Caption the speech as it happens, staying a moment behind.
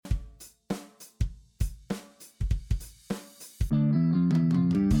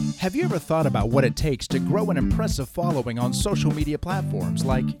Have you ever thought about what it takes to grow an impressive following on social media platforms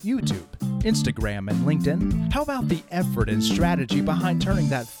like YouTube, Instagram, and LinkedIn? How about the effort and strategy behind turning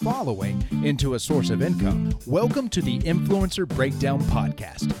that following into a source of income? Welcome to the Influencer Breakdown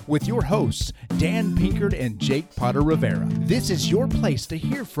Podcast with your hosts, Dan Pinkard and Jake Potter Rivera. This is your place to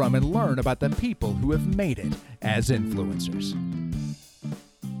hear from and learn about the people who have made it as influencers.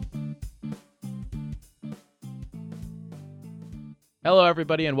 Hello,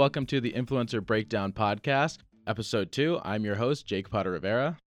 everybody, and welcome to the Influencer Breakdown Podcast, Episode 2. I'm your host, Jake Potter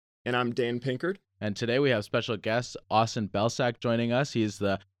Rivera. And I'm Dan Pinkard. And today we have special guest, Austin Belcak, joining us. He's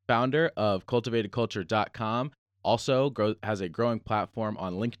the founder of cultivatedculture.com, also has a growing platform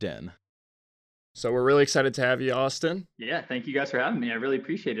on LinkedIn. So we're really excited to have you, Austin. Yeah, thank you guys for having me. I really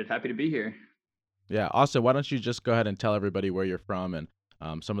appreciate it. Happy to be here. Yeah, Austin, why don't you just go ahead and tell everybody where you're from and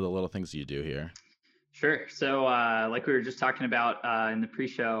some of the little things you do here. Sure. So like we were just talking about in the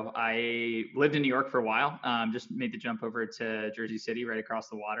pre-show, I lived in New York for a while, just made the jump over to Jersey City right across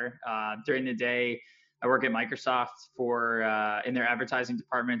the water. During the day, I work at Microsoft in their advertising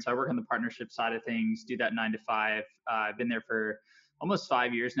department. So I work on the partnership side of things, do that 9 to 5. I've been there for almost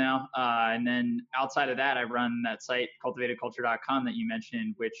 5 years now. And then outside of that, I run that site, cultivatedculture.com that you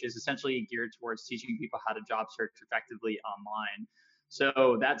mentioned, which is essentially geared towards teaching people how to job search effectively online.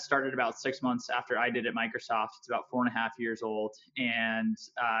 So that started about 6 months after I did at Microsoft. It's about 4.5 years old. And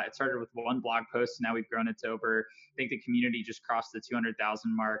it started with one blog post. And now we've grown it to over, I think the community just crossed the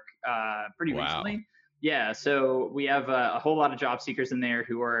 200,000 mark pretty recently. Yeah, so we have a whole lot of job seekers in there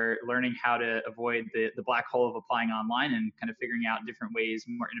who are learning how to avoid the black hole of applying online and kind of figuring out different ways,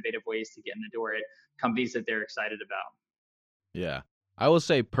 more innovative ways to get in the door at companies that they're excited about. Yeah, I will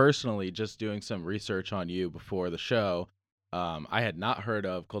say personally, just doing some research on you before the show, I had not heard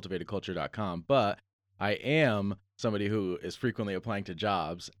of cultivatedculture.com, but I am somebody who is frequently applying to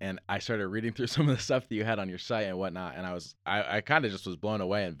jobs, and I started reading through some of the stuff that you had on your site and whatnot, and I kind of just was blown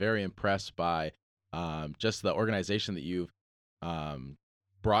away and very impressed by just the organization that you've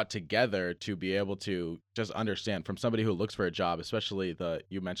brought together to be able to just understand from somebody who looks for a job, especially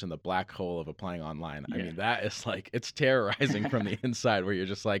you mentioned the black hole of applying online. Yeah. I mean, that is like, it's terrorizing from the inside where you're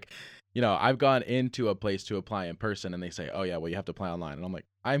just like, I've gone into a place to apply in person and they say, oh yeah, well you have to apply online. And I'm like,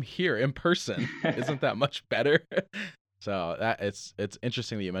 I'm here in person. Isn't that much better? So that it's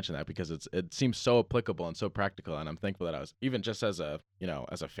interesting that you mentioned that because it seems so applicable and so practical. And I'm thankful that I was, even just as a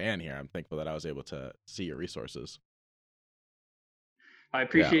fan here, I'm thankful that I was able to see your resources. I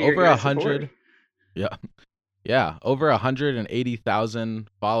appreciate over your 100. Support. Yeah. Over 180,000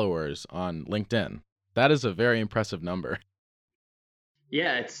 followers on LinkedIn. That is a very impressive number.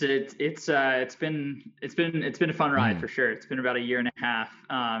 Yeah, it's been a fun ride for sure. It's been about 1.5 years,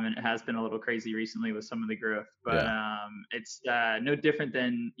 and it has been a little crazy recently with some of the growth. But it's no different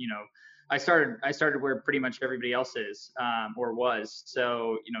than I started where pretty much everybody else is or was.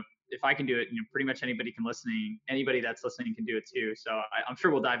 So if I can do it, pretty much anybody that's listening can do it too. So I'm sure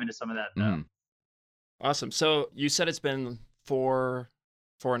we'll dive into some of that though. Awesome. So you said it's been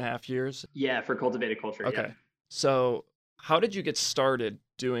 4.5 years. Yeah, for Cultivated Culture. Okay. Yeah. So how did you get started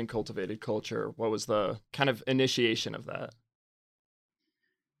doing Cultivated Culture? What was the kind of initiation of that?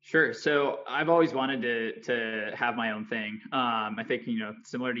 Sure. So I've always wanted to have my own thing. I think,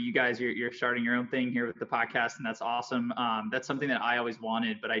 similar to you guys, you're starting your own thing here with the podcast, and that's awesome. That's something that I always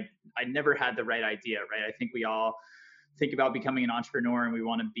wanted, but I never had the right idea, right? I think we all think about becoming an entrepreneur and we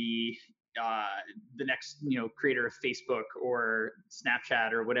want to be the next, creator of Facebook or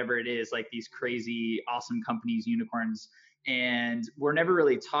Snapchat or whatever it is, like these crazy, awesome companies, unicorns. And we're never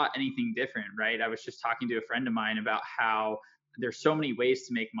really taught anything different, right? I was just talking to a friend of mine about how there's so many ways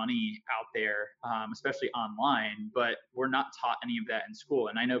to make money out there, especially online, but we're not taught any of that in school.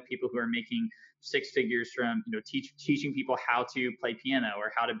 And I know people who are making 6 figures from, teaching people how to play piano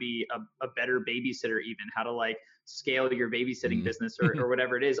or how to be a better babysitter, even how to like scale your babysitting business or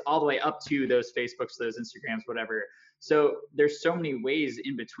whatever it is, all the way up to those Facebooks, those Instagrams, whatever. So there's so many ways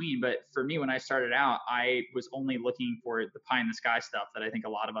in between. But for me, when I started out, I was only looking for the pie in the sky stuff that I think a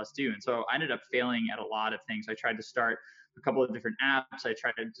lot of us do. And so I ended up failing at a lot of things. I tried to start a couple of different apps. I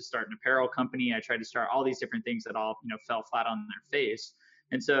tried to start an apparel company. I tried to start all these different things that all, fell flat on their face.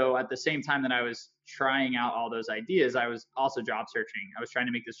 And so at the same time that I was trying out all those ideas, I was also job searching. I was trying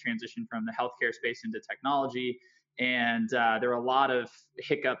to make this transition from the healthcare space into technology. And there were a lot of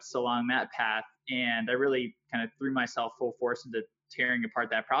hiccups along that path. And I really kind of threw myself full force into tearing apart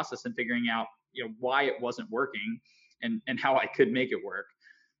that process and figuring out, why it wasn't working and how I could make it work.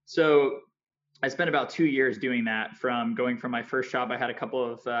 So I spent about 2 years doing that, from going from my first job. I had a couple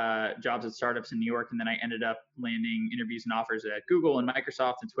of jobs at startups in New York, and then I ended up landing interviews and offers at Google and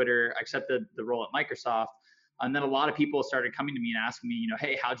Microsoft and Twitter. I accepted the role at Microsoft. And then a lot of people started coming to me and asking me,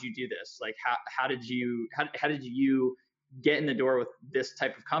 hey, how'd you do this? Like, how did you get in the door with this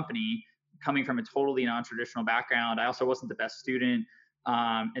type of company, coming from a totally non-traditional background? I also wasn't the best student.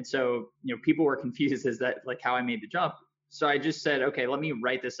 And so, people were confused as that, like, how I made the jump. So I just said, okay, let me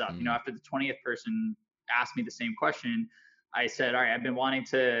write this up. After the 20th person asked me the same question, I said, all right, I've been wanting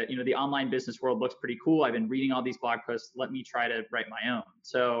to, the online business world looks pretty cool. I've been reading all these blog posts. Let me try to write my own.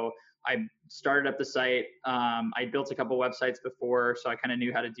 So I started up the site. I built a couple websites before, so I kind of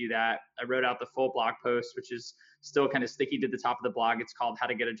knew how to do that. I wrote out the full blog post, which is still kind of sticky to the top of the blog. It's called How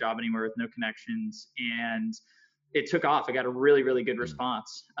to Get a Job Anywhere with No Connections. And it took off. I got a really, really good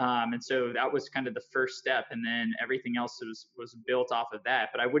response. And so that was kind of the first step. And then everything else was built off of that.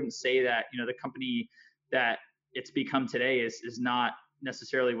 But I wouldn't say that, the company that it's become today is not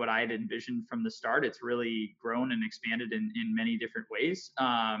necessarily what I had envisioned from the start. It's really grown and expanded in many different ways.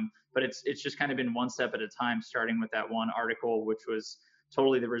 But it's just kind of been one step at a time, starting with that one article, which was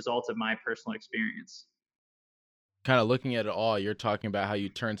totally the result of my personal experience. Kind of looking at it all, you're talking about how you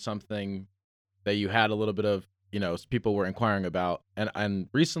turned something that you had a little bit of, people were inquiring about. And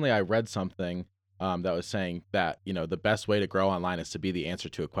recently I read something that was saying that, the best way to grow online is to be the answer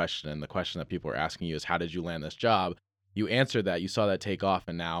to a question. And the question that people are asking you is, how did you land this job? You answered that, you saw that take off,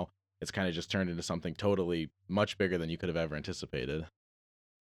 and now it's kind of just turned into something totally much bigger than you could have ever anticipated.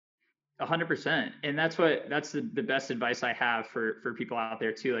 100%. And that's the best advice I have for people out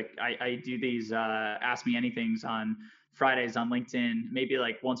there too. Like, I do these ask me anythings on Fridays on LinkedIn, maybe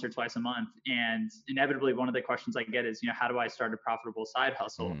like once or twice a month. And inevitably one of the questions I get is, how do I start a profitable side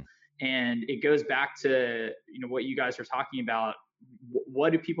hustle? And it goes back to, what you guys are talking about.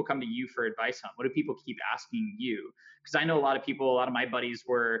 What do people come to you for advice on? What do people keep asking you? Because I know a lot of my buddies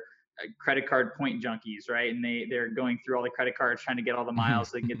were credit card point junkies, right? And they're going through all the credit cards, trying to get all the miles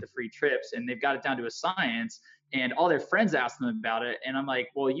so they can get the free trips, and they've got it down to a science. And all their friends ask them about it, and I'm like,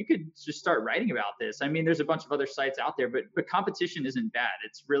 well, you could just start writing about this. I mean, there's a bunch of other sites out there, but competition isn't bad.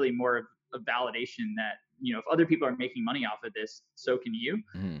 It's really more of a validation that, if other people are making money off of this, so can you.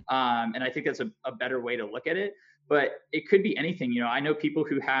 And I think that's a better way to look at it. But it could be anything. I know people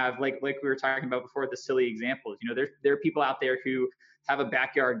who have, like we were talking about before, the silly examples. There are people out there who have a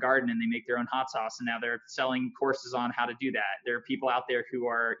backyard garden and they make their own hot sauce, and now they're selling courses on how to do that. There are people out there who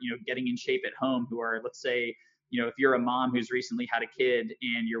are, getting in shape at home, who are, let's say, if you're a mom who's recently had a kid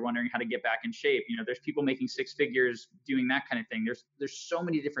and you're wondering how to get back in shape, there's people making six figures doing that kind of thing. There's so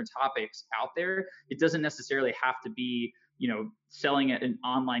many different topics out there. It doesn't necessarily have to be, selling an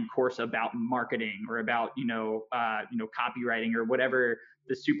online course about marketing or about, copywriting or whatever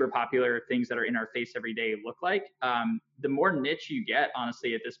the super popular things that are in our face every day look like. The more niche you get,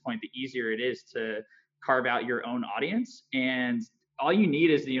 honestly, at this point, the easier it is to carve out your own audience. And all you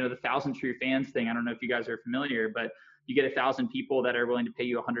need is, the 1,000 true fans thing. I don't know if you guys are familiar, but you get 1,000 people that are willing to pay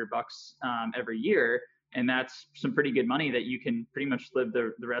you $100 every year. And that's some pretty good money that you can pretty much live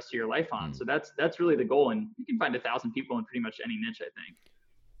the rest of your life on. So that's really the goal. And you can find 1,000 people in pretty much any niche, I think.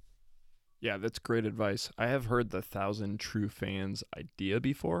 Yeah, that's great advice. I have heard the 1,000 true fans idea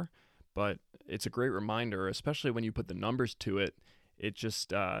before, but it's a great reminder, especially when you put the numbers to it. It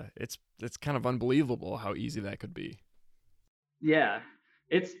just it's kind of unbelievable how easy that could be. Yeah,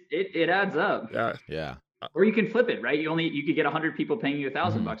 it adds up. Yeah. Or you can flip it, right? You could get 100 people paying you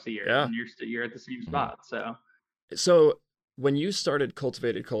 $1,000 a year, and you're at the same spot. So when you started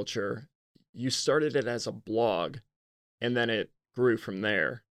Cultivated Culture, you started it as a blog, and then it grew from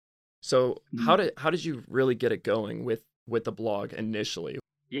there. So how did you really get it going with the blog initially?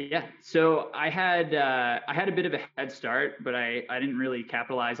 Yeah, so I had a bit of a head start, but I didn't really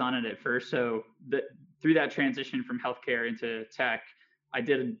capitalize on it at first. So through that transition from healthcare into tech, I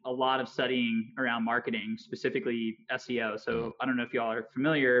did a lot of studying around marketing, specifically SEO. So I don't know if y'all are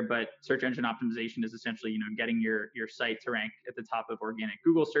familiar, but search engine optimization is essentially, getting your site to rank at the top of organic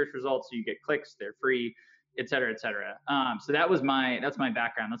Google search results. So you get clicks, they're free, et cetera, et cetera. So that's my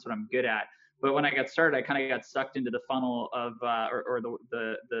background. That's what I'm good at. But when I got started, I kind of got sucked into the funnel of, or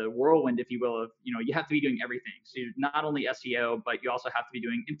the whirlwind, if you will, of, you have to be doing everything. So you're not only SEO, but you also have to be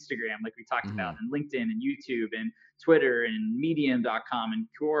doing Instagram, like we talked about, and LinkedIn and YouTube and Twitter and Medium.com and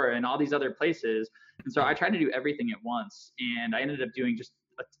Quora and all these other places. And so I tried to do everything at once, and I ended up doing just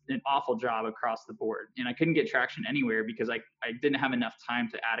an awful job across the board. And I couldn't get traction anywhere because I didn't have enough time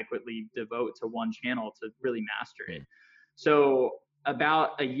to adequately devote to one channel to really master it. So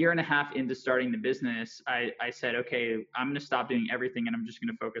about a year and a half into starting the business, I said, okay, I'm going to stop doing everything and I'm just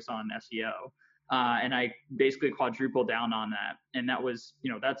going to focus on SEO. And I basically quadrupled down on that. And that was,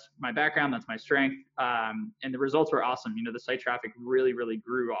 that's my background, that's my strength. And the results were awesome. The site traffic really, really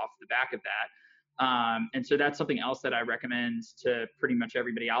grew off the back of that. And so that's something else that I recommend to pretty much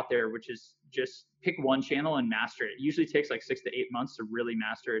everybody out there, which is just pick one channel and master it. It usually takes like 6 to 8 months to really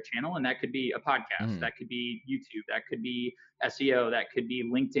master a channel. And that could be a podcast, that could be YouTube, that could be SEO, that could be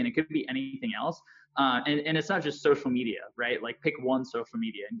LinkedIn, it could be anything else. And it's not just social media, right? Like pick one social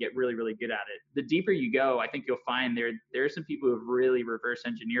media and get really, really good at it. The deeper you go, I think you'll find there are some people who have really reverse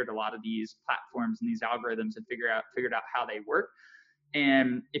engineered a lot of these platforms and these algorithms and figured out how they work.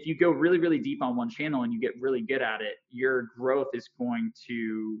 And if you go really, really deep on one channel and you get really good at it, your growth is going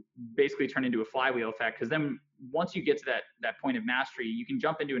to basically turn into a flywheel effect. Because then once you get to that point of mastery, you can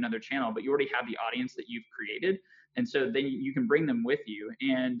jump into another channel, but you already have the audience that you've created. And so then you can bring them with you.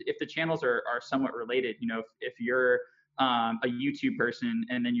 And if the channels are somewhat related, if you're a YouTube person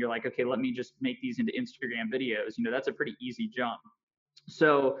and then you're like, okay, let me just make these into Instagram videos, that's a pretty easy jump.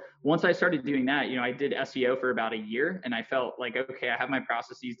 So once I started doing that, I did SEO for about a year and I felt like, okay, I have my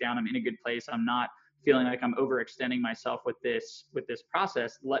processes down. I'm in a good place. I'm not feeling like I'm overextending myself with this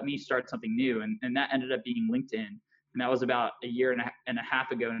process. Let me start something new. And that ended up being LinkedIn. And that was about a year and a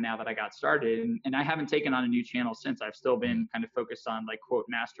half ago now that I got started. And I haven't taken on a new channel since. I've still been kind of focused on like quote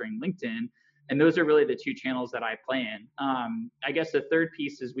mastering LinkedIn. And those are really the two channels that I play in. I guess the third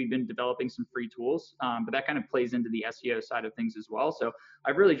piece is we've been developing some free tools, but that kind of plays into the SEO side of things as well. So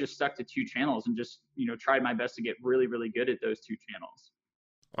I've really just stuck to two channels and just, tried my best to get really, really good at those two channels.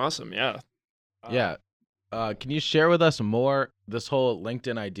 Awesome. Yeah. Yeah. Can you share with us more this whole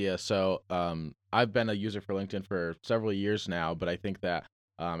LinkedIn idea? So I've been a user for LinkedIn for several years now, but I think that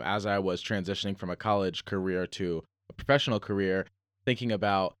as I was transitioning from a college career to a professional career, thinking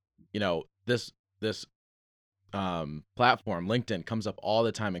about, this platform, LinkedIn, comes up all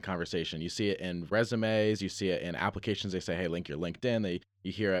the time in conversation. You see it in resumes, you see it in applications. They say, hey, link your LinkedIn.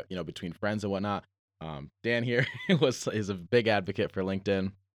 You hear it, between friends and whatnot. Dan here is a big advocate for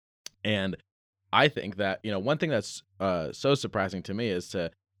LinkedIn. And I think that, one thing that's so surprising to me is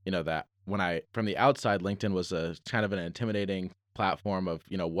that when from the outside, LinkedIn was a kind of an intimidating platform of,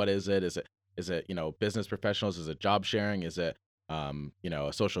 what is it? Is it, business professionals? Is it job sharing? Is it,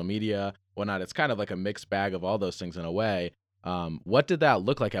 social media, whatnot? It's kind of like a mixed bag of all those things in a way. What did that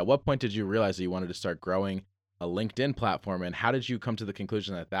look like? At what point did you realize that you wanted to start growing a LinkedIn platform? And how did you come to the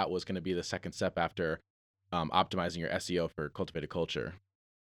conclusion that that was going to be the second step after optimizing your SEO for Cultivated Culture?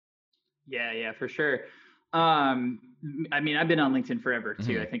 Yeah, for sure. I mean, I've been on LinkedIn forever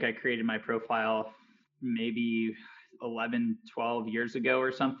too. Mm-hmm. I think I created my profile maybe 11, 12 years ago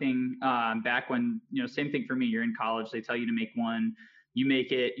or something. Back when, same thing for me. You're in college, they tell you to make one, you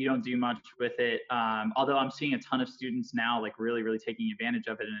make it, you don't do much with it. Although I'm seeing a ton of students now, like really, really taking advantage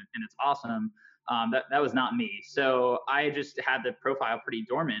of it, and it's awesome. That was not me. So I just had the profile pretty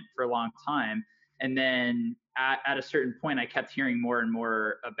dormant for a long time. And then at a certain point, I kept hearing more and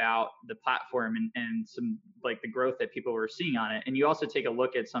more about the platform and some like the growth that people were seeing on it. And you also take a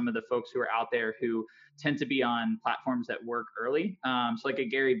look at some of the folks who are out there who tend to be on platforms that work early. So like a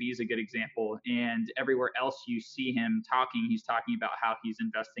Gary Vee is a good example. And everywhere else you see him talking, he's talking about how he's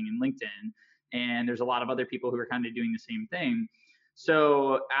investing in LinkedIn. And there's a lot of other people who are kind of doing the same thing.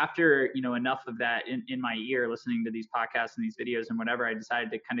 So after, enough of that in my ear, listening to these podcasts and these videos and whatever, I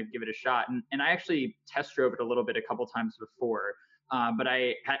decided to kind of give it a shot. And I actually test drove it a little bit a couple times before. But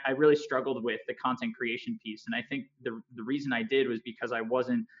I really struggled with the content creation piece. And I think the reason I did was because I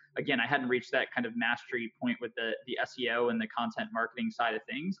hadn't reached that kind of mastery point with the SEO and the content marketing side of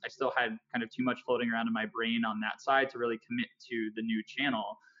things. I still had kind of too much floating around in my brain on that side to really commit to the new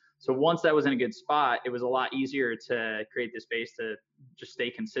channel. So once that was in a good spot, it was a lot easier to create this base to just stay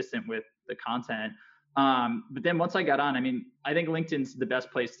consistent with the content. But then once I got on, I think LinkedIn's the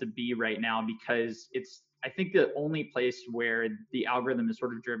best place to be right now because it's, I think, the only place where the algorithm is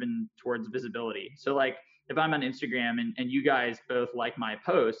sort of driven towards visibility. So like if I'm on Instagram and you guys both like my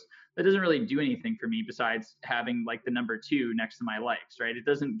posts, that doesn't really do anything for me besides having like the number 2 next to my likes, right? It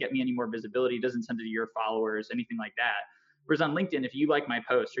doesn't get me any more visibility. It doesn't send it to your followers, anything like that. Whereas on LinkedIn, if you like my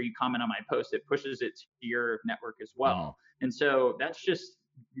post or you comment on my post, it pushes it to your network as well. Mm-hmm. And so that's just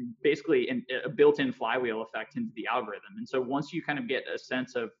basically a built-in flywheel effect into the algorithm. And so once you kind of get a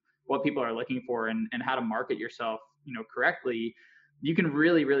sense of what people are looking for and how to market yourself, correctly, you can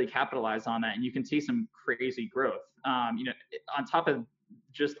really, really capitalize on that. And you can see some crazy growth. On top of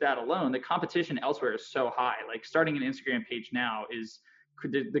just that alone, the competition elsewhere is so high. Like starting an Instagram page now is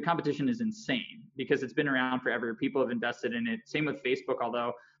the competition is insane because it's been around forever. People have invested in it. Same with Facebook,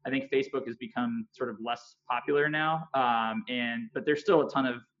 although I think Facebook has become sort of less popular now. But there's still a ton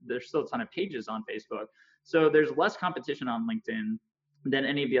of pages on Facebook. So there's less competition on LinkedIn than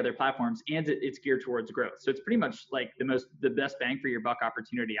any of the other platforms, and it's geared towards growth. So it's pretty much like the best bang for your buck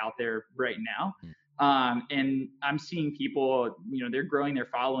opportunity out there right now. And I'm seeing people, they're growing their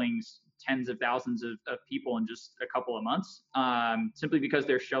followings tens of thousands of people in just a couple of months, simply because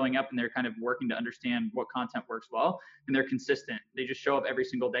they're showing up and they're kind of working to understand what content works well, and they're consistent. They just show up every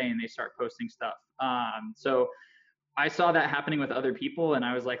single day and they start posting stuff. So I saw that happening with other people, and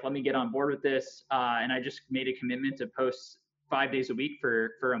I was like, let me get on board with this. And I just made a commitment to post 5 days a week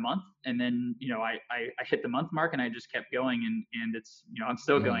for a month. And then, I hit the month mark and I just kept going, and it's, I'm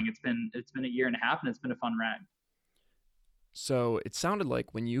still going. It's been a year and a half, and it's been a fun ride. So it sounded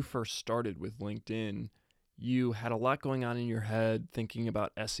like when you first started with LinkedIn, you had a lot going on in your head, thinking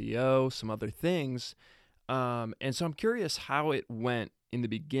about SEO, some other things. And so I'm curious how it went in the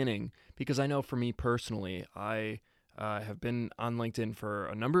beginning, because I know for me personally, I have been on LinkedIn for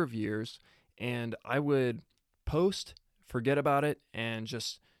a number of years, and I would post, forget about it, and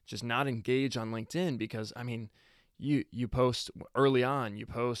just not engage on LinkedIn because, I mean, you post early on, you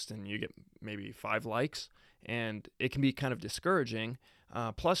post and you get maybe 5 likes, and it can be kind of discouraging.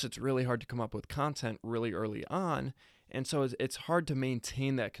 Plus, it's really hard to come up with content really early on. And so it's hard to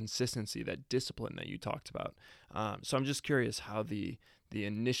maintain that consistency, that discipline that you talked about. So I'm just curious how the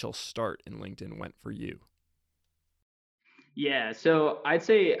initial start in LinkedIn went for you. Yeah, so I'd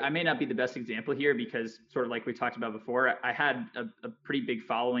say I may not be the best example here because, sort of like we talked about before, I had a pretty big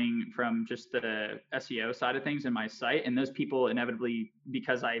following from just the SEO side of things in my site. And those people inevitably,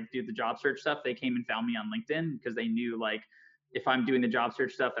 because I do the job search stuff, they came and found me on LinkedIn because they knew, like, if I'm doing the job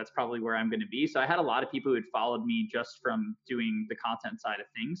search stuff, that's probably where I'm going to be. So I had a lot of people who had followed me just from doing the content side of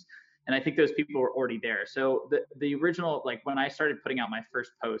things. And I think those people were already there. So the original, like when I started putting out my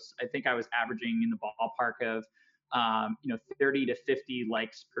first posts, I think I was averaging in the ballpark of 30 to 50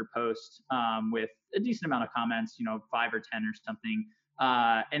 likes per post, with a decent amount of comments, 5 or 10 or something.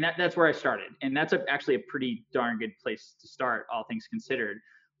 And that's where I started. And that's actually a pretty darn good place to start, all things considered.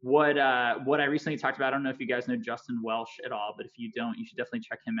 What I recently talked about, I don't know if you guys know Justin Welsh at all, but if you don't, you should definitely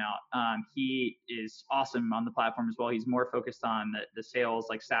check him out. He is awesome on the platform as well. He's more focused on the sales,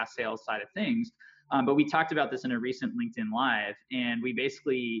 like SaaS sales side of things. But we talked about this in a recent LinkedIn Live, and we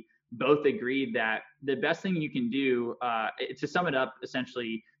basically both agreed that the best thing you can do, to sum it up,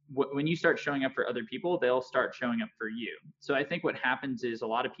 essentially, when you start showing up for other people, they'll start showing up for you. So I think what happens is a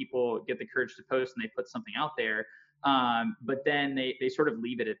lot of people get the courage to post and they put something out there, but then they sort of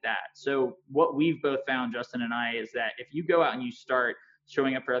leave it at that. So what we've both found, Justin and I, is that if you go out and you start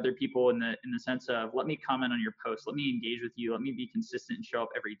showing up for other people in the sense of, let me comment on your post, let me engage with you, let me be consistent and show up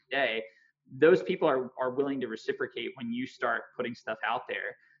every day, those people are willing to reciprocate when you start putting stuff out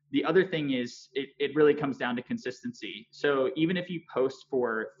there. The other thing is it really comes down to consistency. So even if you post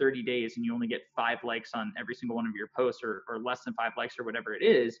for 30 days and you only get 5 likes on every single one of your posts, or less than 5 likes or whatever it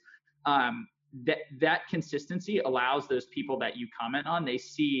is, that consistency allows those people that you comment on, they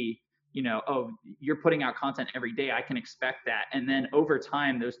see, oh, you're putting out content every day, I can expect that. And then over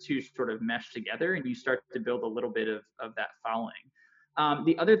time, those two sort of mesh together and you start to build a little bit of that following.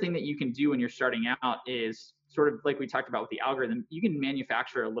 The other thing that you can do when you're starting out is sort of like we talked about with the algorithm, you can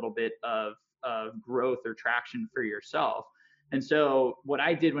manufacture a little bit of growth or traction for yourself. And so what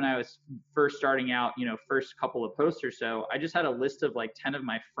I did when I was first starting out, first couple of posts or so, I just had a list of like 10 of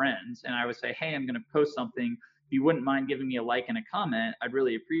my friends, and I would say, hey, I'm going to post something. If you wouldn't mind giving me a like and a comment, I'd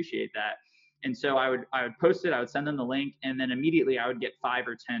really appreciate that. And so I would post it, I would send them the link, and then immediately I would get 5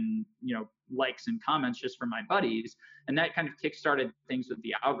 or 10, likes and comments just from my buddies. And that kind of kickstarted things with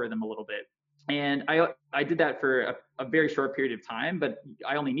the algorithm a little bit. And I did that for a very short period of time, but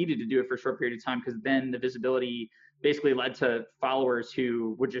I only needed to do it for a short period of time because then the visibility basically led to followers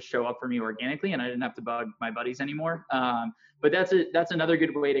who would just show up for me organically, and I didn't have to bug my buddies anymore. But that's another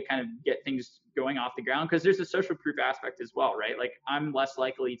good way to kind of get things going off the ground, because there's a social proof aspect as well, right? Like, I'm less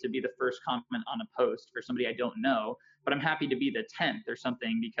likely to be the first comment on a post for somebody I don't know, but I'm happy to be the 10th or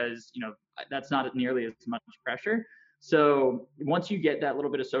something because, that's not nearly as much pressure. So once you get that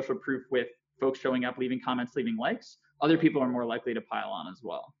little bit of social proof with folks showing up, leaving comments, leaving likes, other people are more likely to pile on as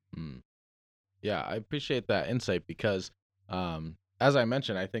well. Yeah, I appreciate that insight because, as I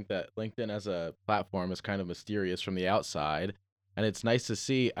mentioned, I think that LinkedIn as a platform is kind of mysterious from the outside, and it's nice to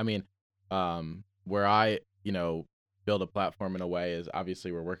see. I mean, where I, build a platform in a way is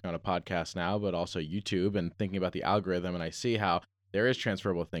obviously we're working on a podcast now, but also YouTube and thinking about the algorithm, and I see how there is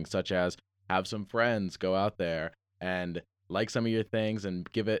transferable things such as have some friends, go out there and like some of your things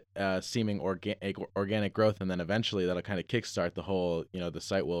and give it seeming organic growth, and then eventually that'll kind of kickstart the whole, the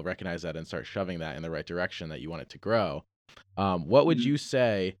site will recognize that and start shoving that in the right direction that you want it to grow. What would Mhm. you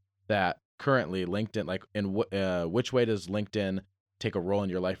say that currently LinkedIn, like which way does LinkedIn take a role in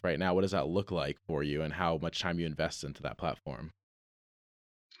your life right now? What does that look like for you, and how much time you invest into that platform?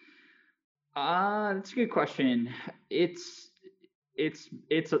 That's a good question. It's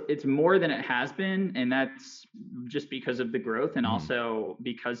it's more than it has been, and that's just because of the growth and Mhm. also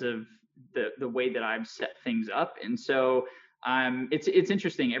because of the way that I've set things up. And so it's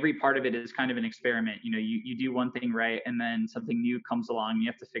interesting. Every part of it is kind of an experiment. You do one thing right, and then something new comes along. And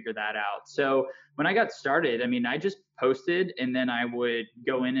you have to figure that out. So when I got started, I mean, I just posted, and then I would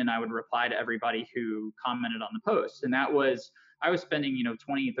go in and I would reply to everybody who commented on the post, and that was I was spending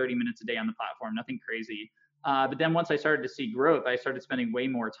 20, 30 minutes a day on the platform, nothing crazy. But then once I started to see growth, I started spending way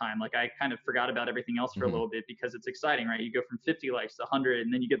more time. Like I kind of forgot about everything else for a Mhm. little bit because it's exciting, right? You go from 50 likes to 100,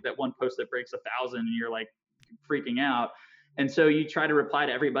 and then you get that one post that breaks 1,000, and you're like freaking out. And so you try to reply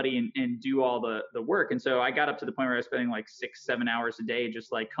to everybody and do all the work. And so I got up to the point where I was spending like 6, 7 hours a day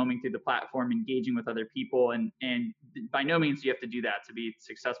just like combing through the platform, engaging with other people. And by no means do you have to do that to be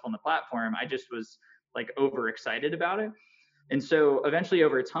successful in the platform. I just was like overexcited about it. And so eventually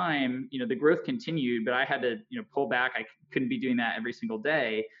over time, the growth continued, but I had to, pull back. I couldn't be doing that every single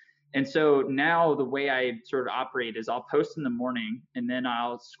day. And so now the way I sort of operate is I'll post in the morning, and then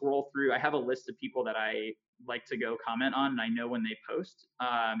I'll scroll through. I have a list of people that I like to go comment on, and I know when they post.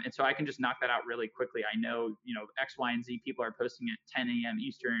 And so I can just knock that out really quickly. I know, X, Y, and Z people are posting at 10 a.m.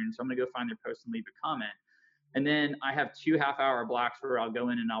 Eastern. So I'm going to go find their post and leave a comment. And then I have 2 half-hour blocks where I'll go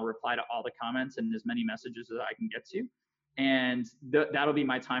in and I'll reply to all the comments and as many messages as I can get to. And that'll be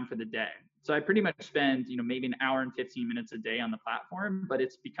my time for the day. So I pretty much spend, maybe an hour and 15 minutes a day on the platform, but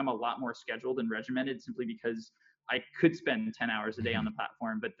it's become a lot more scheduled and regimented simply because I could spend 10 hours a day on Mhm. the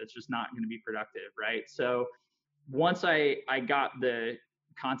platform, but that's just not going to be productive, right? So once I got the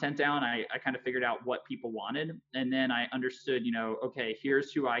content down, I kind of figured out what people wanted. And then I understood, okay,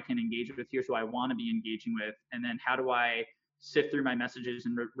 here's who I can engage with, here's who I want to be engaging with. And then how do I sift through my messages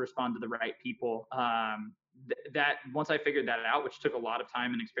and respond to the right people? That once I figured that out, which took a lot of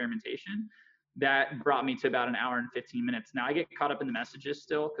time and experimentation, that brought me to about an hour and 15 minutes. Now I get caught up in the messages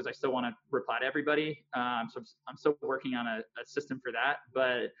still because I still want to reply to everybody. So I'm still working on a system for that.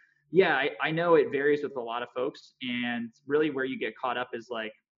 But yeah, I know it varies with a lot of folks, and really where you get caught up is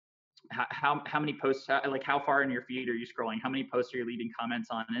like how many posts, like how far in your feed are you scrolling, how many posts are you leaving comments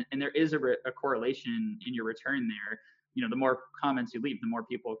on, and there is a correlation in your return there. The more comments you leave, the more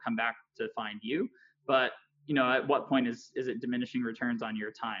people come back to find you. But at what point is it diminishing returns on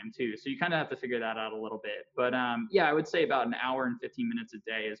your time too? So you kind of have to figure that out a little bit. But yeah, I would say about an hour and 15 minutes a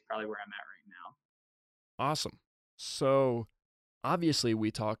day is probably where I'm at right now. Awesome. So, obviously,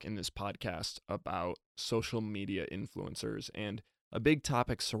 we talk in this podcast about social media influencers, and a big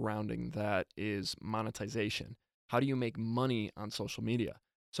topic surrounding that is monetization. How do you make money on social media?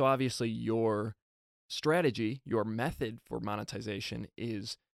 So, obviously, your strategy, your method for monetization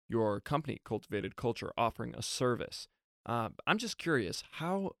is your company, Cultivated Culture, offering a service. I'm just curious,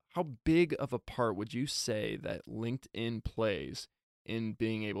 how big of a part would you say that LinkedIn plays in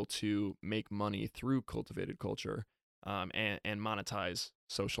being able to make money through Cultivated Culture, and monetize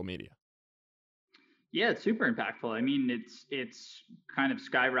social media? Yeah, it's super impactful. I mean, it's kind of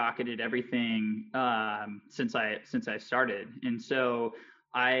skyrocketed everything since I started, and so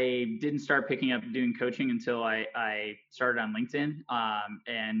I didn't start picking up doing coaching until I started on LinkedIn,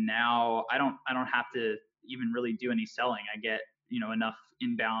 and now I don't have to even really do any selling. I get enough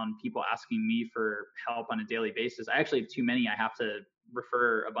inbound people asking me for help on a daily basis. I actually have too many. I have to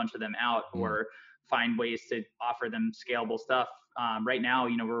refer a bunch of them out Mhm. or find ways to offer them scalable stuff. Right now,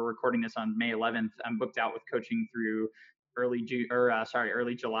 we're recording this on May 11th. I'm booked out with coaching through early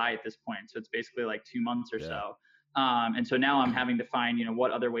July at this point. So it's basically like 2 months or Yeah. so. And so now I'm having to find,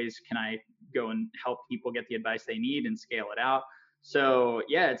 what other ways can I go and help people get the advice they need and scale it out. So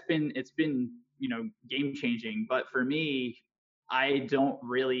yeah, it's been game changing. But for me, I don't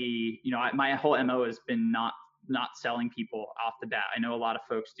really, my whole MO has been not selling people off the bat. I know a lot of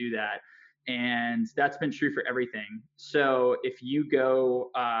folks do that, and that's been true for everything. So if you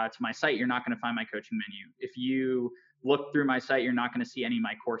go to my site, you're not going to find my coaching menu. If you look through my site, you're not going to see any of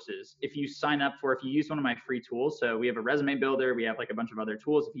my courses. If you use one of my free tools, so we have a resume builder, we have like a bunch of other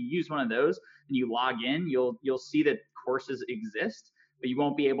tools. If you use one of those and you log in, you'll see that courses exist, but you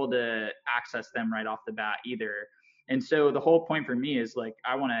won't be able to access them right off the bat either. And so the whole point for me is like,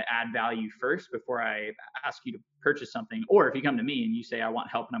 I want to add value first before I ask you to purchase something. Or if you come to me and you say, I want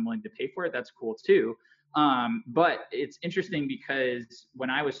help and I'm willing to pay for it, that's cool too. But it's interesting because when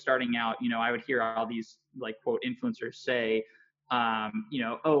I was starting out, I would hear all these like quote influencers say,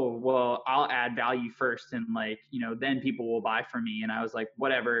 oh, well, I'll add value first and like, then people will buy from me. And I was like,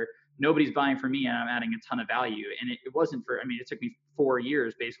 whatever, nobody's buying from me and I'm adding a ton of value. And it wasn't it took me 4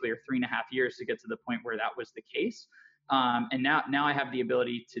 years basically, or 3.5 years to get to the point where that was the case. And now I have the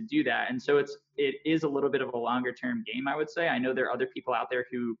ability to do that. And so it is a little bit of a longer term game, I would say. I know there are other people out there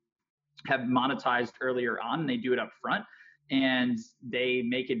who have monetized earlier on and they do it up front and they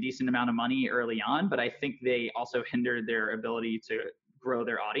make a decent amount of money early on, but I think they also hinder their ability to grow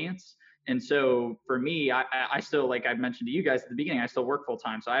their audience. And so for me, I still, like I've mentioned to you guys at the beginning, I still work full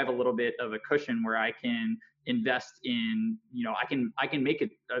time. So I have a little bit of a cushion where I can invest in, I can make a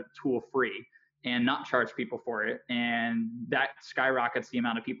tool free and not charge people for it. And that skyrockets the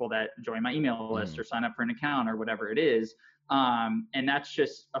amount of people that join my email list or sign up for an account or whatever it is. And that's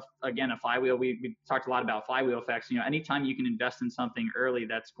just, again, a flywheel. We talked a lot about flywheel effects. Anytime you can invest in something early,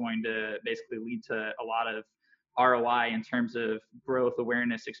 that's going to basically lead to a lot of ROI in terms of growth,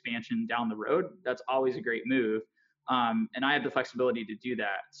 awareness, expansion down the road. That's always a great move. And I have the flexibility to do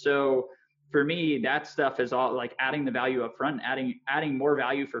that. So for me, that stuff is all like adding the value up front, adding more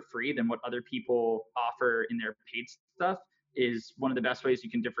value for free than what other people offer in their paid stuff is one of the best ways you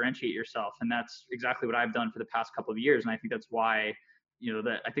can differentiate yourself. And that's exactly what I've done for the past couple of years. And I think that's why,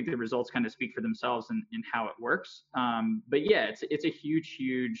 that I think the results kind of speak for themselves in how it works. But yeah, it's a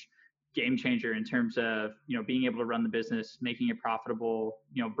huge game changer in terms of, being able to run the business, making it profitable,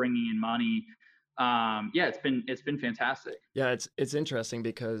 bringing in money. Yeah, it's been fantastic. Yeah, it's interesting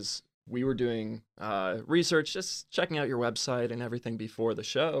because we were doing research, just checking out your website and everything before the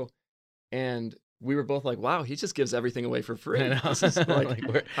show, and we were both like, "Wow, he just gives everything away for free." This is like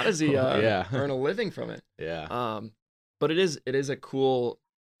how does he earn a living from it? Yeah. But it is a cool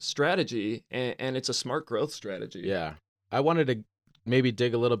strategy, and it's a smart growth strategy. Yeah. I wanted to maybe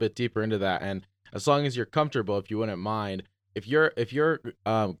dig a little bit deeper into that, and as long as you're comfortable, if you wouldn't mind, if you're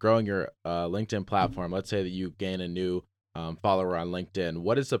growing your LinkedIn platform, let's say that you gain a new follower on LinkedIn,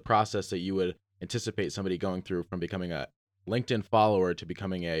 what is the process that you would anticipate somebody going through from becoming a LinkedIn follower to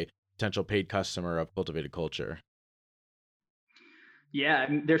becoming a potential paid customer of Cultivated Culture? Yeah,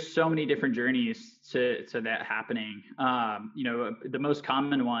 there's so many different journeys to that happening. The most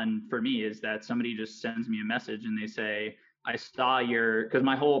common one for me is that somebody just sends me a message and they say, I saw because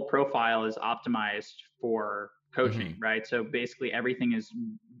my whole profile is optimized for coaching, right? So basically everything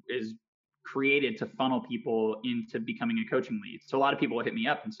is created to funnel people into becoming a coaching lead. So a lot of people will hit me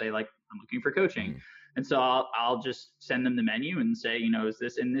up and say like, I'm looking for coaching. And so I'll just send them the menu and say,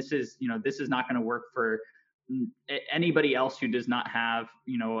 this is not going to work for anybody else who does not have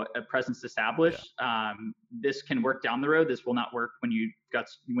a presence established. This can work down the road. This will not work when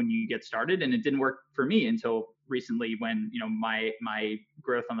you get started, and it didn't work for me until recently when my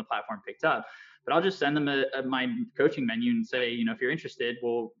growth on the platform picked up. But I'll just send them my coaching menu and say, if you're interested,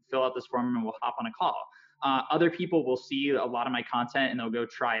 we'll fill out this form and we'll hop on a call. Other people will see a lot of my content and they'll go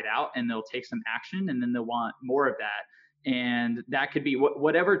try it out and they'll take some action and then they'll want more of that. And that could be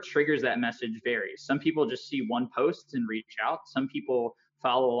whatever triggers that message varies. Some people just see one post and reach out. Some people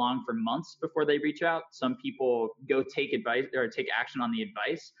follow along for months before they reach out. Some people go take advice or take action on the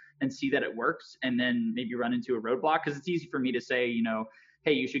advice and see that it works and then maybe run into a roadblock. Because it's easy for me to say,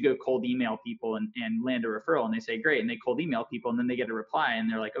 hey, you should go cold email people and land a referral. And they say, great. And they cold email people and then they get a reply and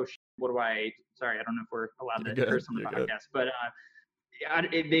they're like, oh, sorry, I don't know if we're allowed to curse on the podcast, but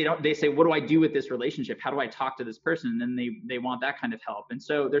they say, what do I do with this relationship? How do I talk to this person? And then they want that kind of help. And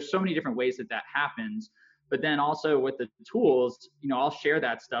so there's so many different ways that happens. But then also with the tools, I'll share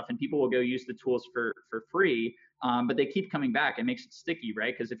that stuff and people will go use the tools for free. But they keep coming back. It makes it sticky,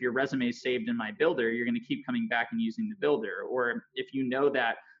 right? Because if your resume is saved in my builder, you're going to keep coming back and using the builder. Or if you know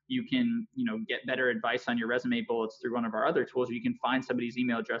that you can, get better advice on your resume bullets through one of our other tools, or you can find somebody's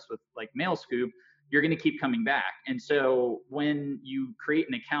email address with like MailScoop, you're going to keep coming back. And so when you create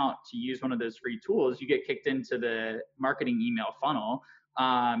an account to use one of those free tools, you get kicked into the marketing email funnel.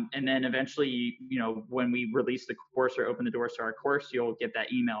 And then eventually, when we release the course or open the doors to our course, you'll get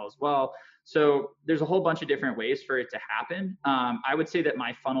that email as well. So there's a whole bunch of different ways for it to happen. I would say that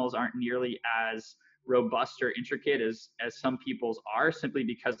my funnels aren't nearly as robust or intricate as some people's are, simply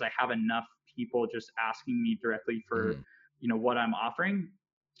because I have enough people just asking me directly for, what I'm offering.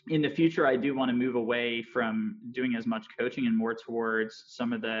 In the future, I do want to move away from doing as much coaching and more towards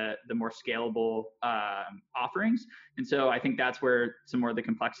some of the more scalable offerings. And so I think that's where some more of the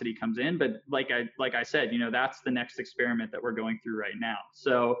complexity comes in. But like I said, that's the next experiment that we're going through right now.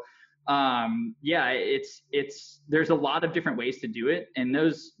 So Yeah, there's a lot of different ways to do it, and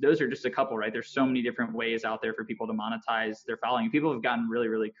those are just a couple, right? There's so many different ways out there for people to monetize their following. People have gotten really,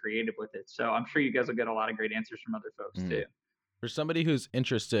 really creative with it. So I'm sure you guys will get a lot of great answers from other folks too. For somebody who's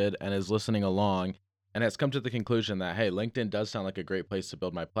interested and is listening along and has come to the conclusion that, hey, LinkedIn does sound like a great place to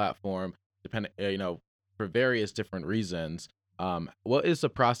build my platform, depending, for various different reasons. What is the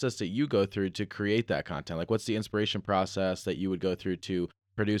process that you go through to create that content? Like, what's the inspiration process that you would go through to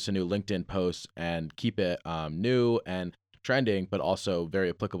produce a new LinkedIn post and keep it new and trending, but also very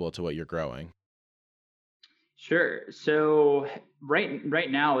applicable to what you're growing? Sure. So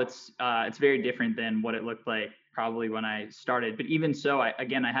right now it's very different than what it looked like probably when I started. But even so, I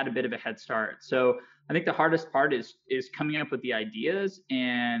had a bit of a head start. So I think the hardest part is coming up with the ideas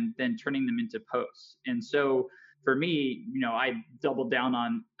and then turning them into posts. And so for me, I doubled down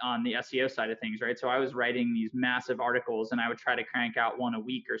on the SEO side of things, right? So I was writing these massive articles and I would try to crank out one a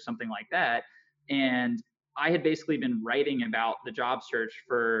week or something like that. And I had basically been writing about the job search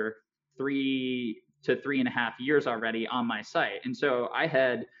for 3 to 3.5 years already on my site. And so I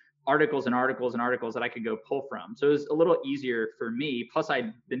had articles and articles and articles that I could go pull from. So it was a little easier for me. Plus,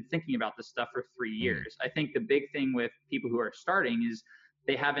 I'd been thinking about this stuff for 3 years. I think the big thing with people who are starting is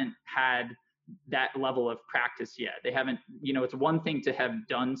they haven't had that level of practice yet. They haven't, it's one thing to have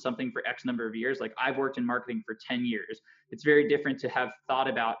done something for X number of years. Like I've worked in marketing for 10 years. It's very different to have thought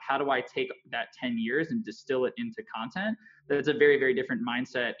about how do I take that 10 years and distill it into content. That's a very, very different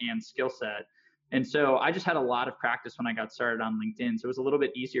mindset and skill set. And so I just had a lot of practice when I got started on LinkedIn. So it was a little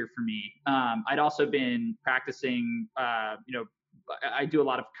bit easier for me. I'd also been practicing, I do a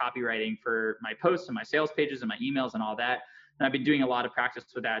lot of copywriting for my posts and my sales pages and my emails and all that. And I've been doing a lot of practice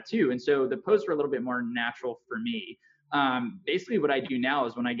with that too. And so the posts were a little bit more natural for me. Basically what I do now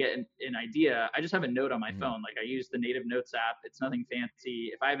is when I get an idea, I just have a note on my phone. Like I use the Native Notes app. It's nothing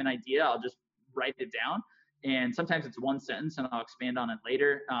fancy. If I have an idea, I'll just write it down. And sometimes it's one sentence and I'll expand on it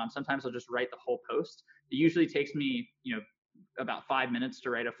later. Sometimes I'll just write the whole post. It usually takes me, about 5 minutes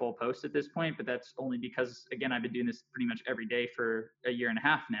to write a full post at this point, but that's only because, again, I've been doing this pretty much every day for a year and a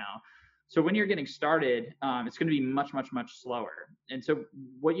half now. So when you're getting started, it's going to be much, much, much slower. And so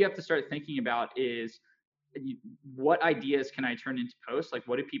what you have to start thinking about is what ideas can I turn into posts? Like,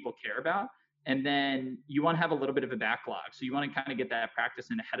 what do people care about? And then you want to have a little bit of a backlog. So you want to kind of get that practice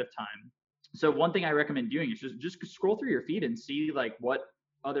in ahead of time. So one thing I recommend doing is just scroll through your feed and see like what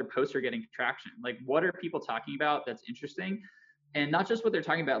other posts are getting traction. Like what are people talking about that's interesting? And not just what they're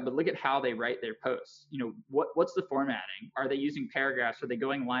talking about, but look at how they write their posts. What's the formatting? Are they using paragraphs? Are they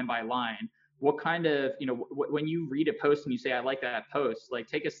going line by line? What kind of, when you read a post and you say, I like that post, like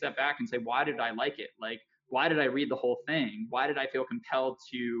take a step back and say, why did I like it? Like, why did I read the whole thing? Why did I feel compelled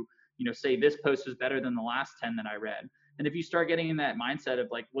to, say this post was better than the last 10 that I read? And if you start getting in that mindset of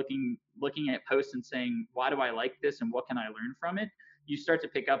like looking at posts and saying, why do I like this and what can I learn from it? You start to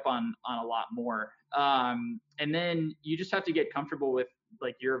pick up on a lot more. And then you just have to get comfortable with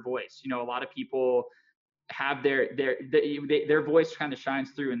like your voice. A lot of people have their voice kind of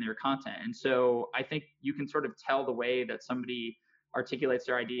shines through in their content. And so I think you can sort of tell the way that somebody articulates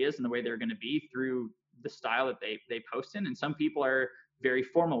their ideas and the way they're going to be through the style that they post in. And some people are very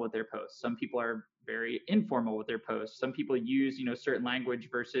formal with their posts. Some people are very informal with their posts. Some people use, certain language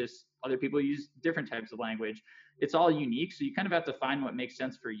versus other people use different types of language. It's all unique. So you kind of have to find what makes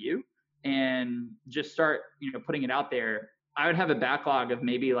sense for you and just start, putting it out there. I would have a backlog of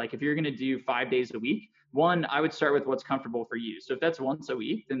maybe like, if you're going to do 5 days a week, one, I would start with what's comfortable for you. So if that's once a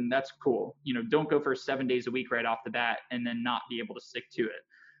week, then that's cool. Don't go for 7 days a week right off the bat and then not be able to stick to it.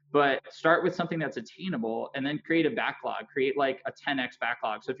 But start with something that's attainable and then create a backlog, create like a 10x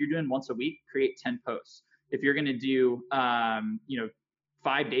backlog. So if you're doing once a week, create 10 posts. If you're going to do,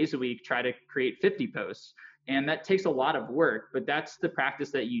 5 days a week, try to create 50 posts. And that takes a lot of work, but that's the practice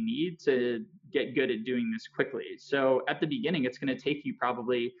that you need to get good at doing this quickly. So at the beginning, it's going to take you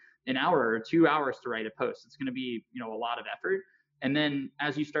probably an hour or 2 hours to write a post. It's going to be, a lot of effort. And then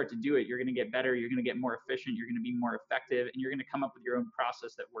as you start to do it, you're going to get better, you're going to get more efficient, you're going to be more effective, and you're going to come up with your own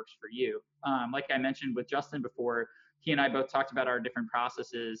process that works for you. Like I mentioned with Justin before, he and I both talked about our different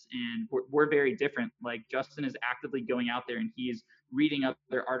processes, and we're very different. Like Justin is actively going out there and he's reading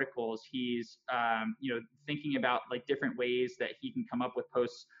other articles. He's, thinking about like different ways that he can come up with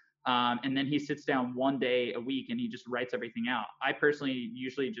posts. And then he sits down one day a week and he just writes everything out. I personally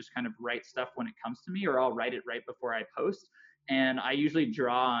usually just kind of write stuff when it comes to me, or I'll write it right before I post. And I usually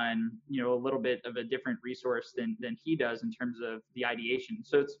draw on, a little bit of a different resource than he does in terms of the ideation.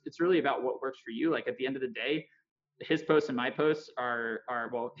 So it's really about what works for you. Like at the end of the day, his posts and my posts are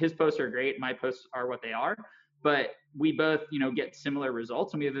well, his posts are great. My posts are what they are. but we both, get similar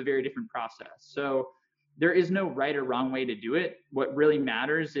results, and we have a very different process. So there is no right or wrong way to do it. What really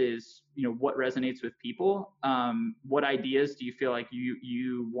matters is, what resonates with people. What ideas do you feel like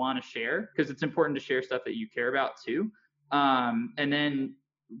you want to share? Because it's important to share stuff that you care about too. And then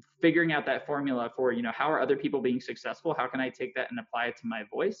figuring out that formula for, how are other people being successful? How can I take that and apply it to my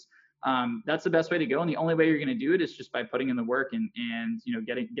voice? That's the best way to go. And the only way you're going to do it is just by putting in the work and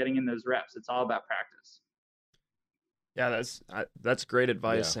getting in those reps. It's all about practice. Yeah, that's great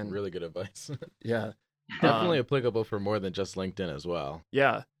advice. Yeah, and really good advice. yeah, Definitely applicable for more than just LinkedIn as well.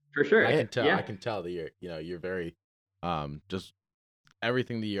 yeah, For sure. I can tell. Yeah. I can tell that you're very, just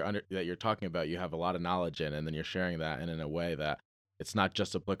everything that you're talking about. You have a lot of knowledge in, and then you're sharing that, and in a way that it's not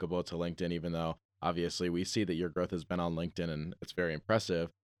just applicable to LinkedIn. Even though obviously we see that your growth has been on LinkedIn, and it's very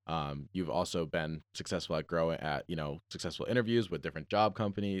impressive. You've also been successful at growing at successful interviews with different job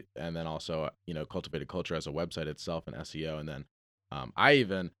companies, and then also Cultivated Culture as a website itself and SEO. And then I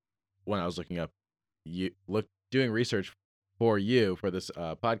even, when I was looking up doing research for you for this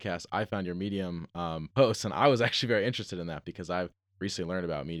podcast, I found your Medium post, and I was actually very interested in that because I've recently learned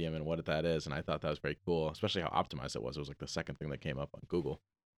about Medium and what that is, and I thought that was very cool, especially how optimized it was. It was like the second thing that came up on Google.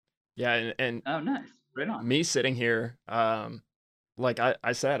 yeah, and Oh, nice. Right on. me sitting here, like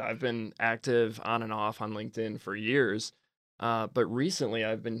I said, I've been active on and off on LinkedIn for years, but recently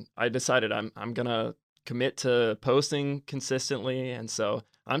I decided I'm gonna commit to posting consistently, and so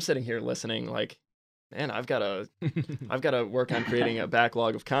I'm sitting here listening like, man, I've got to work on creating a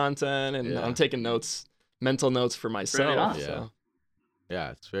backlog of content, and Yeah. I'm taking mental notes for myself. on. Yeah. So Yeah,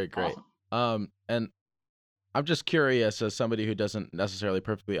 it's very great. Awesome. And I'm just curious, as somebody who doesn't necessarily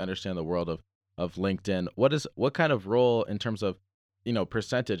perfectly understand the world of LinkedIn, what kind of role in terms of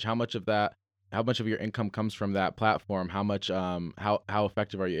percentage, how much of your income comes from that platform? How much how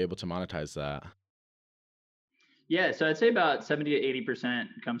effective are you able to monetize that? Yeah, so I'd say about 70 to 80%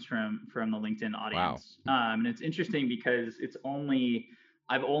 comes from the LinkedIn audience. And it's interesting because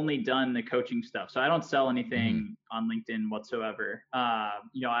I've only done the coaching stuff. So I don't sell anything on LinkedIn whatsoever.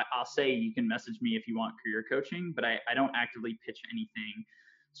 I'll say you can message me if you want career coaching, but I don't actively pitch anything.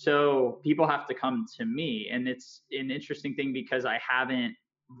 So people have to come to me. And it's an interesting thing because I haven't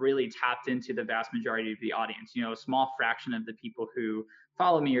really tapped into the vast majority of the audience. A small fraction of the people who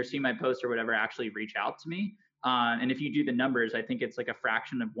follow me or see my post or whatever actually reach out to me. And if you do the numbers, I think it's like a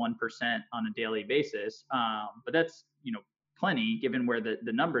fraction of 1% on a daily basis. But that's, plenty given where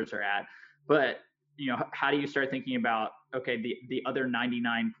the numbers are at. But, how do you start thinking about, okay, the other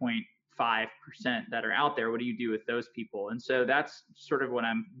 99.5% that are out there, what do you do with those people? And so that's sort of what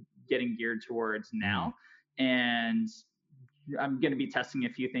I'm getting geared towards now. And I'm going to be testing a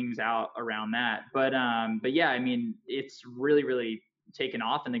few things out around that. But yeah, I mean, it's really, really taken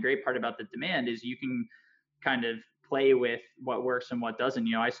off. And the great part about the demand is you can kind of play with what works and what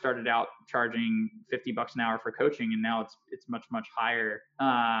doesn't. I started out charging $50 an hour for coaching, and now it's much higher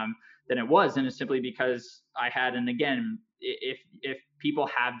than it was, and it's simply because I had. And again, if people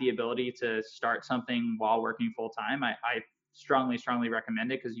have the ability to start something while working full time, I strongly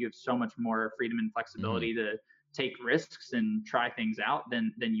recommend it because you have so much more freedom and flexibility to take risks and try things out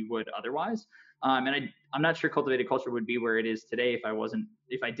than you would otherwise. And I'm not sure Cultivated Culture would be where it is today if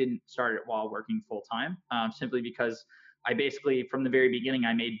I didn't start it while working full time. Simply because I basically, from the very beginning,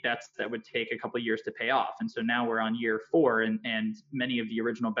 I made bets that would take a couple of years to pay off. And so now we're on year 4, and many of the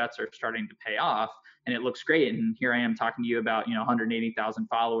original bets are starting to pay off, and it looks great. And here I am talking to you about 180,000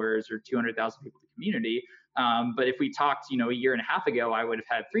 followers or 200,000 people in the community. But if we talked, a year and a half ago, I would have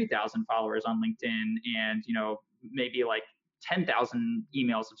had 3,000 followers on LinkedIn and maybe like 10,000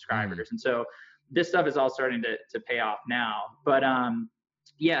 email subscribers. And so this stuff is all starting to pay off now. But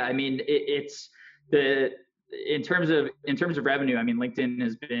yeah, I mean, it's in terms of revenue, I mean, LinkedIn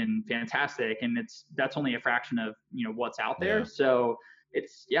has been fantastic, and that's only a fraction of what's out there. Yeah. So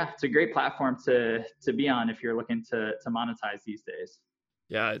it's a great platform to be on if you're looking to monetize these days.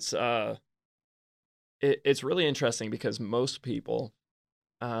 yeah, it's really interesting because most people,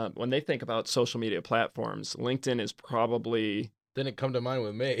 when they think about social media platforms, LinkedIn is probably Didn't come to mind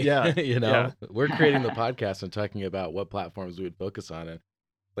with me. Yeah, yeah. We're creating the podcast and talking about what platforms we would focus on, and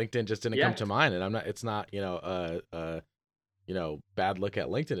LinkedIn just didn't come to mind. And it's not bad look at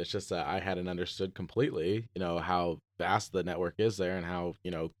LinkedIn. It's just that I hadn't understood completely how vast the network is there and how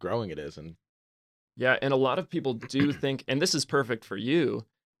growing it is. And Yeah, and a lot of people do think, and this is perfect for you,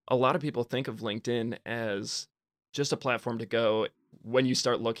 a lot of people think of LinkedIn as just a platform to go when you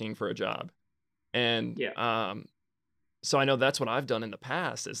start looking for a job. And so I know that's what I've done in the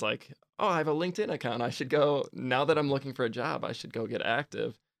past is like, oh, I have a LinkedIn account. I should go, now that I'm looking for a job, I should go get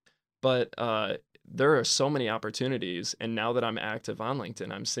active. But there are so many opportunities. And now that I'm active on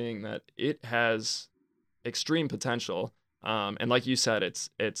LinkedIn, I'm seeing that it has extreme potential. And like you said, it's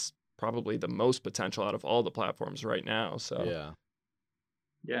probably the most potential out of all the platforms right now. So Yeah.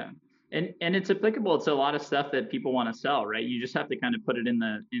 Yeah. And it's applicable to a lot of stuff that people want to sell, right? You just have to kind of put it in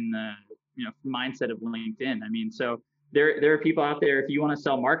the mindset of LinkedIn. I mean, so there are people out there, if you want to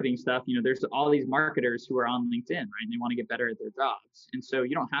sell marketing stuff, there's all these marketers who are on LinkedIn, right? And they want to get better at their jobs. And so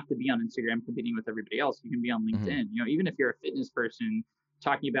you don't have to be on Instagram competing with everybody else. You can be on Mhm. LinkedIn. Even if you're a fitness person,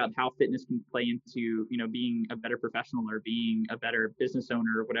 talking about how fitness can play into, being a better professional or being a better business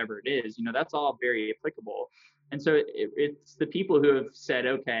owner or whatever it is, that's all very applicable. And so it's the people who have said,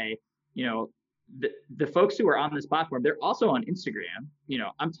 okay, you know, the folks who are on this platform, they're also on Instagram.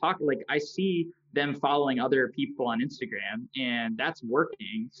 I'm talking, like, I see them following other people on Instagram, and that's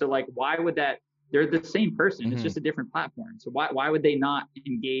working. So like, why would that? They're the same person. It's Mhm. just a different platform. So why would they not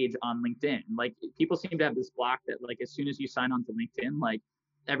engage on LinkedIn? Like, people seem to have this block that, like, as soon as you sign on to LinkedIn, like,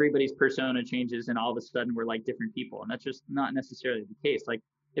 everybody's persona changes and all of a sudden we're like different people. And that's just not necessarily the case. Like,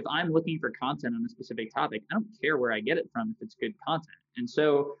 if I'm looking for content on a specific topic, I don't care where I get it from if it's good content. And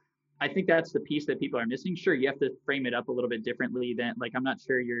so I think that's the piece that people are missing. Sure, you have to frame it up a little bit differently than, like, I'm not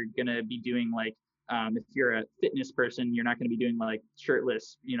sure you're going to be doing, like, if you're a fitness person, you're not going to be doing like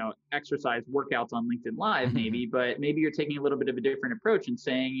shirtless, exercise workouts on LinkedIn Live, maybe, but maybe you're taking a little bit of a different approach and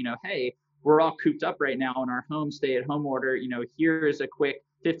saying, hey, we're all cooped up right now in our home stay at home order. Here's a quick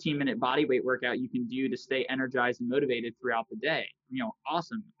 15-minute body weight workout you can do to stay energized and motivated throughout the day.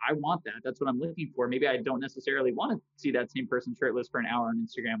 Awesome. I want that. That's what I'm looking for. Maybe I don't necessarily want to see that same person shirtless for an hour on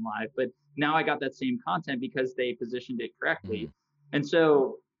Instagram Live, but now I got that same content because they positioned it correctly. Mhm. And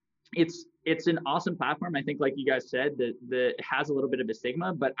so it's an awesome platform. I think, like you guys said, that it has a little bit of a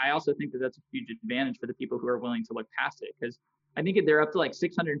stigma, but I also think that that's a huge advantage for the people who are willing to look past it, because I think they're up to like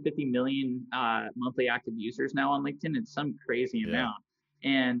 650 million monthly active users now on LinkedIn. It's some crazy Yeah. amount.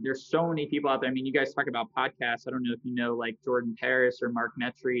 And there's so many people out there. I mean, you guys talk about podcasts. I don't know if you know, like, Jordan Paris or Mark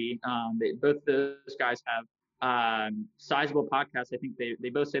Metry. Both those guys have sizable podcasts. I think they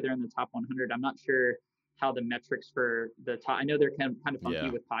both say they're in the top 100. I'm not sure how the metrics for the top. I know they're kind of funky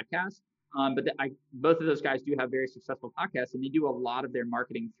Yeah. with podcasts, but both of those guys do have very successful podcasts, and they do a lot of their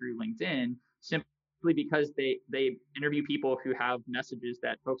marketing through LinkedIn, simply because they interview people who have messages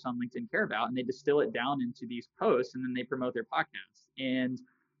that folks on LinkedIn care about, and they distill it down into these posts, and then they promote their podcasts. And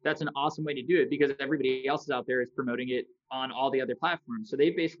that's an awesome way to do it, because everybody else is out there is promoting it on all the other platforms. So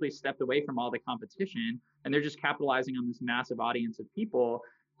they basically stepped away from all the competition, and they're just capitalizing on this massive audience of people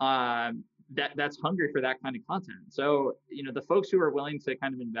that's hungry for that kind of content. So, the folks who are willing to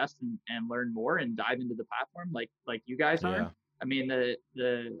kind of invest and learn more and dive into the platform, like you guys are, Yeah. I mean,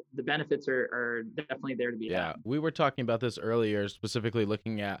 the benefits are definitely there to be Yeah. had. We were talking about this earlier, specifically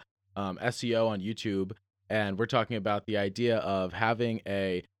looking at SEO on YouTube, and we're talking about the idea of having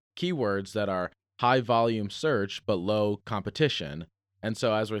keywords that are high volume search but low competition. And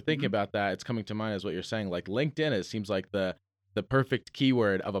so as we're thinking Mm-hmm. about that, it's coming to mind as what you're saying, like LinkedIn, it seems like the perfect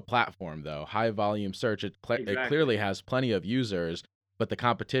keyword of a platform, though. High volume search, it clearly Exactly. has plenty of users, but the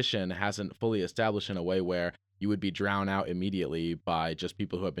competition hasn't fully established in a way where you would be drowned out immediately by just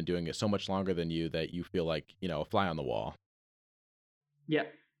people who have been doing it so much longer than you that you feel like, a fly on the wall. Yeah,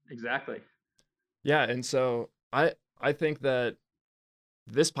 exactly. yeah, and so I think that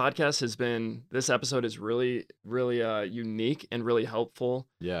this episode is really really unique and really helpful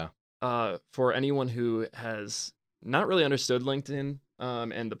Yeah. for anyone who has not really understood LinkedIn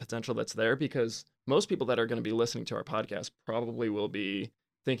and the potential that's there, because most people that are going to be listening to our podcast probably will be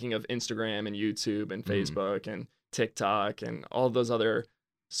thinking of Instagram and YouTube and Mhm. Facebook and TikTok and all those other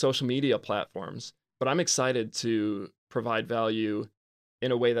social media platforms. But I'm excited to provide value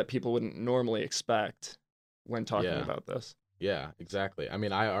in a way that people wouldn't normally expect when talking Yeah. about this. Yeah, exactly. I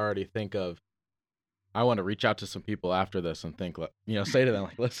mean, I already think I want to reach out to some people after this and think, say to them,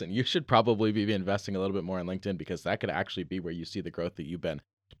 like, listen, you should probably be investing a little bit more in LinkedIn, because that could actually be where you see the growth that you've been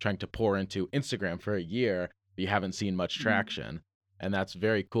trying to pour into Instagram for a year, but you haven't seen much Mhm. traction. And that's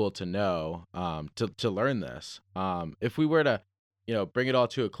very cool to know, to learn this. If we were to, bring it all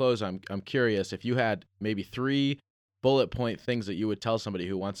to a close, I'm curious if you had maybe 3 bullet point things that you would tell somebody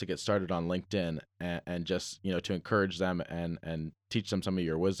who wants to get started on LinkedIn, and just, to encourage them and teach them some of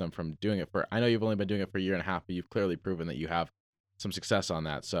your wisdom from doing it I know you've only been doing it for a year and a half, but you've clearly proven that you have some success on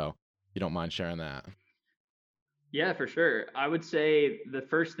that. So if you don't mind sharing that. Yeah, for sure. I would say the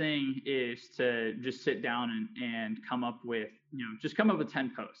first thing is to just sit down and come up with, just come up with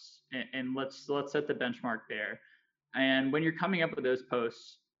 10 posts, and let's set the benchmark there. And when you're coming up with those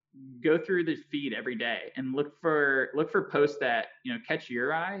posts, go through the feed every day and look for posts that, catch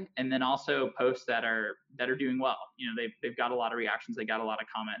your eye, and then also posts that are doing well. They've got a lot of reactions, they got a lot of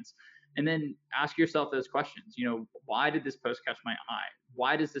comments. And then ask yourself those questions. Why did this post catch my eye?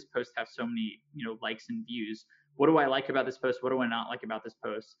 Why does this post have so many, likes and views? What do I like about this post? What do I not like about this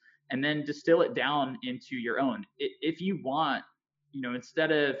post? And then distill it down into your own. If you want,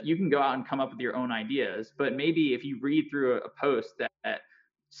 instead of, you can go out and come up with your own ideas, but maybe if you read through a post that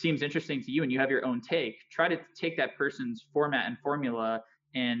seems interesting to you and you have your own take, try to take that person's format and formula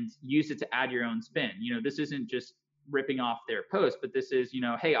and use it to add your own spin. This isn't just ripping off their post, but this is,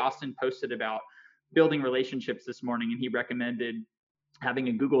 hey, Austin posted about building relationships this morning, and he recommended having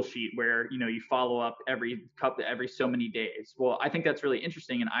a Google sheet where, you follow up every so many days. Well, I think that's really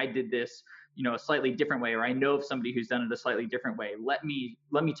interesting, and I did this, a slightly different way, or I know of somebody who's done it a slightly different way. Let me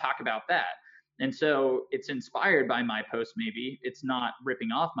talk about that. And so it's inspired by my post. Maybe it's not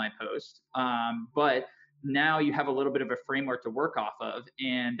ripping off my post, but now you have a little bit of a framework to work off of,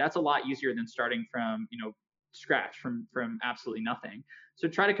 and that's a lot easier than starting from, scratch, from absolutely nothing. So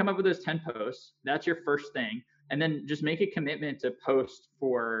try to come up with those 10 posts. That's your first thing. And then just make a commitment to post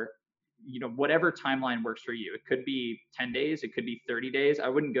for, whatever timeline works for you. It could be 10 days, it could be 30 days. I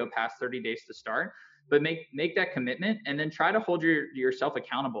wouldn't go past 30 days to start, but make that commitment, and then try to hold yourself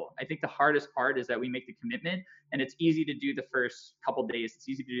accountable. I think the hardest part is that we make the commitment, and it's easy to do the first couple days. It's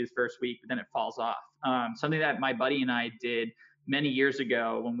easy to do the first week, but then it falls off. Something that my buddy and I did many years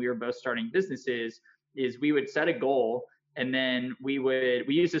ago when we were both starting businesses is we would set a goal, and then we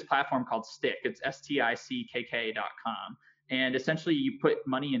use this platform called Stick. It's stickk.com. And essentially you put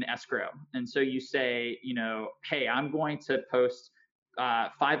money in escrow. And so you say, hey, I'm going to post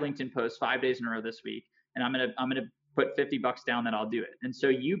 5 LinkedIn posts 5 days in a row this week, and I'm gonna put $50 down that I'll do it. And so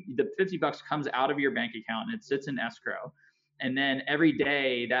the $50 comes out of your bank account and it sits in escrow. And then every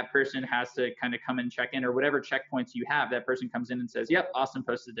day that person has to kind of come and check in, or whatever checkpoints you have, that person comes in and says, yep, Austin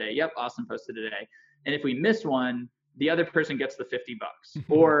posted today. Yep, Austin posted today. And if we miss one, the other person gets the $50,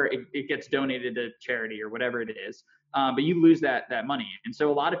 or it gets donated to charity or whatever it is. But you lose that money. And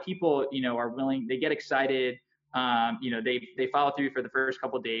so a lot of people, are willing, they get excited. They follow through for the first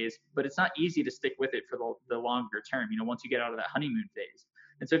couple of days, but it's not easy to stick with it for the longer term, once you get out of that honeymoon phase.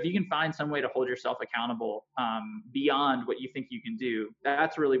 And so if you can find some way to hold yourself accountable beyond what you think you can do,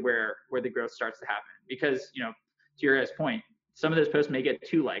 that's really where the growth starts to happen. Because, to your guys' point, some of those posts may get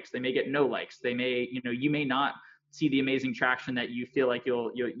 2 likes, they may get no likes, they may, you may not see the amazing traction that you feel like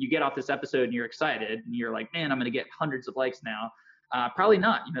you get off this episode and you're excited and you're like, man, I'm going to get hundreds of likes now. Probably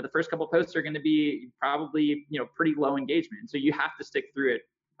not. The first couple of posts are going to be probably, pretty low engagement. So you have to stick through it,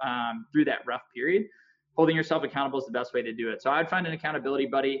 through that rough period. Holding yourself accountable is the best way to do it. So I'd find an accountability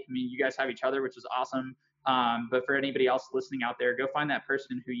buddy. I mean, you guys have each other, which is awesome. But for anybody else listening out there, go find that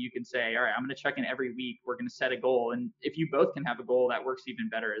person who you can say, all right, I'm going to check in every week. We're going to set a goal. And if you both can have a goal, that works even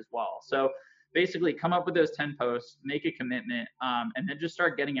better as well. So basically come up with those 10 posts, make a commitment, and then just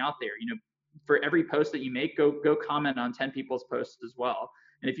start getting out there. For every post that you make, go comment on 10 people's posts as well.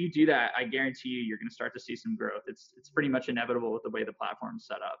 And if you do that, I guarantee you're going to start to see some growth. It's pretty much inevitable with the way the platform's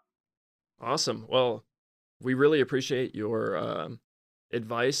set up. Awesome. Well, we really appreciate your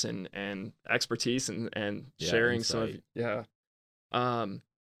advice and expertise and sharing insight. Some of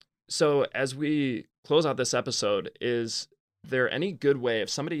so as we close out this episode, is there any good way if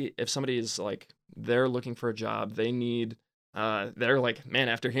somebody is like, they're looking for a job, they need they're like, man,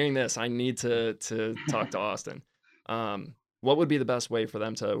 after hearing this, I need to talk to Austin. What would be the best way for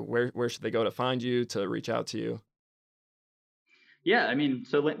them to, where should they go to find you, to reach out to you? Yeah, I mean,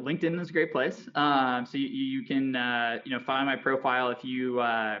 so LinkedIn is a great place. So you can, find my profile. If you,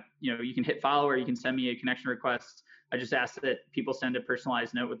 you can hit follow, or you can send me a connection request. I just ask that people send a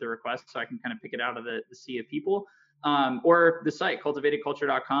personalized note with the request so I can kind of pick it out of the sea of people. Or the site,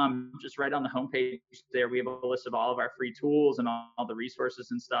 cultivatedculture.com, just right on the homepage there, we have a list of all of our free tools and all the resources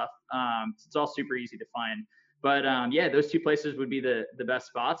and stuff. It's all super easy to find. But yeah, those 2 places would be the best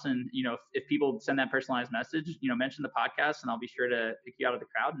spots. And, if people send that personalized message, mention the podcast, and I'll be sure to pick you out of the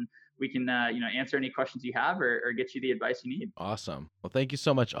crowd, and we can, answer any questions you have, or get you the advice you need. Awesome. Well, thank you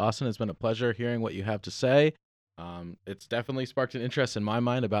so much, Austin. It's been a pleasure hearing what you have to say. It's definitely sparked an interest in my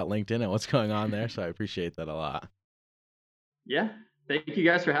mind about LinkedIn and what's going on there. So I appreciate that a lot. Yeah. Thank you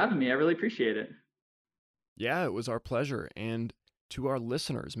guys for having me. I really appreciate it. Yeah, it was our pleasure. And to our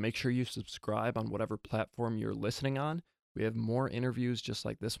listeners, make sure you subscribe on whatever platform you're listening on. We have more interviews just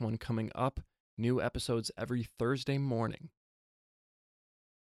like this one coming up, new episodes every Thursday morning.